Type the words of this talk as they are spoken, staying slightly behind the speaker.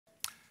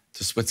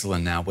To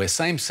Switzerland now, where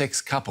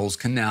same-sex couples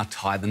can now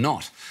tie the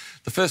knot.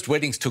 The first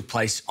weddings took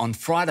place on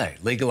Friday,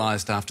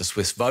 legalised after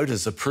Swiss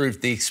voters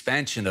approved the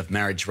expansion of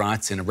marriage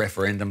rights in a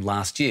referendum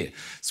last year.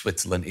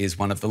 Switzerland is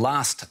one of the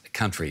last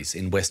countries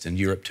in Western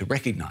Europe to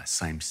recognise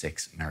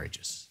same-sex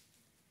marriages.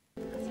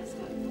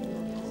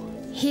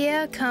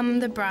 Here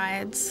come the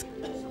brides.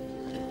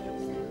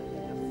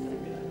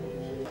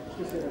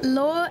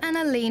 Laure and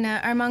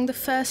Alina are among the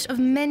first of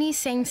many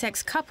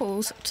same-sex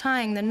couples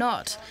tying the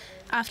knot,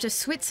 after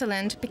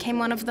Switzerland became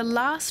one of the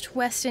last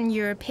Western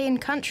European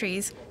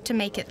countries to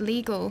make it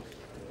legal.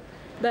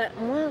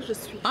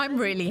 I'm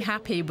really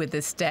happy with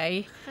this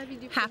day,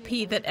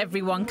 happy that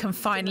everyone can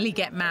finally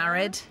get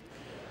married,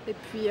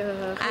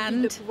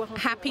 and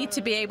happy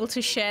to be able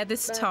to share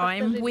this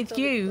time with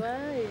you.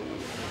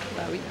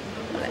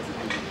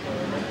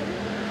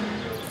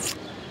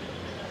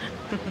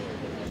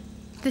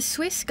 The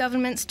Swiss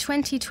government's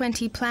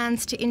 2020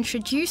 plans to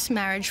introduce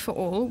marriage for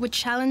all were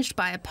challenged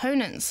by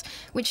opponents,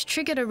 which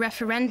triggered a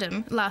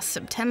referendum last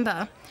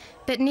September.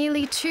 But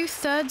nearly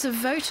 2/3 of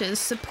voters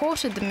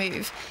supported the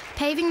move,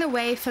 paving the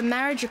way for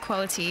marriage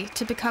equality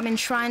to become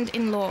enshrined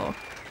in law.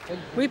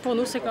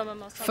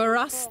 For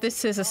us,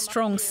 this is a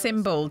strong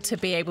symbol to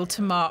be able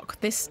to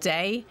mark this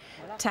day,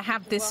 to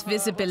have this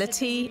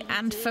visibility,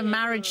 and for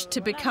marriage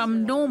to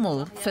become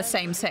normal for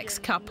same-sex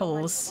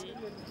couples.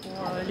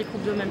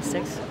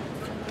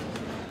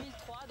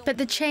 But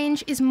the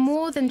change is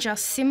more than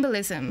just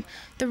symbolism.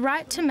 The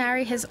right to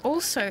marry has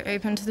also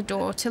opened the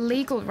door to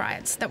legal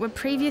rights that were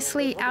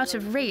previously out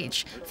of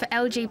reach for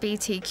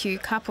LGBTQ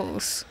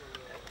couples.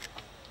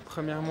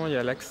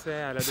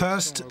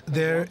 First,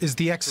 there is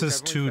the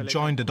access to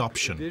joint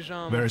adoption,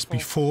 whereas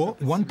before,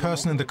 one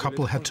person in the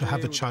couple had to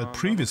have a child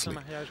previously,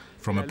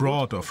 from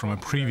abroad or from a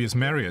previous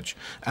marriage,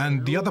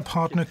 and the other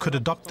partner could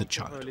adopt the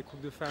child.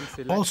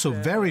 Also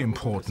very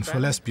important for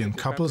lesbian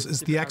couples is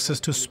the access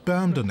to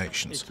sperm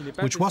donations,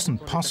 which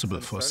wasn't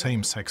possible for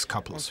same-sex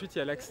couples.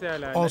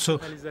 Also,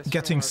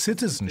 getting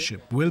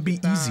citizenship will be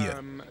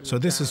easier, so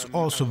this is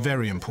also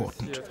very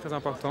important.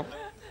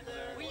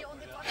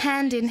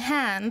 Hand in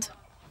hand,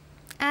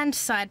 and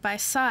side by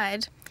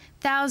side,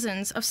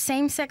 thousands of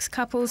same-sex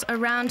couples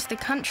around the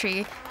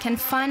country can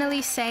finally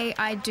say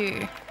 "I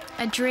do,"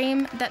 a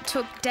dream that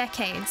took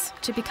decades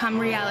to become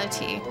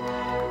reality.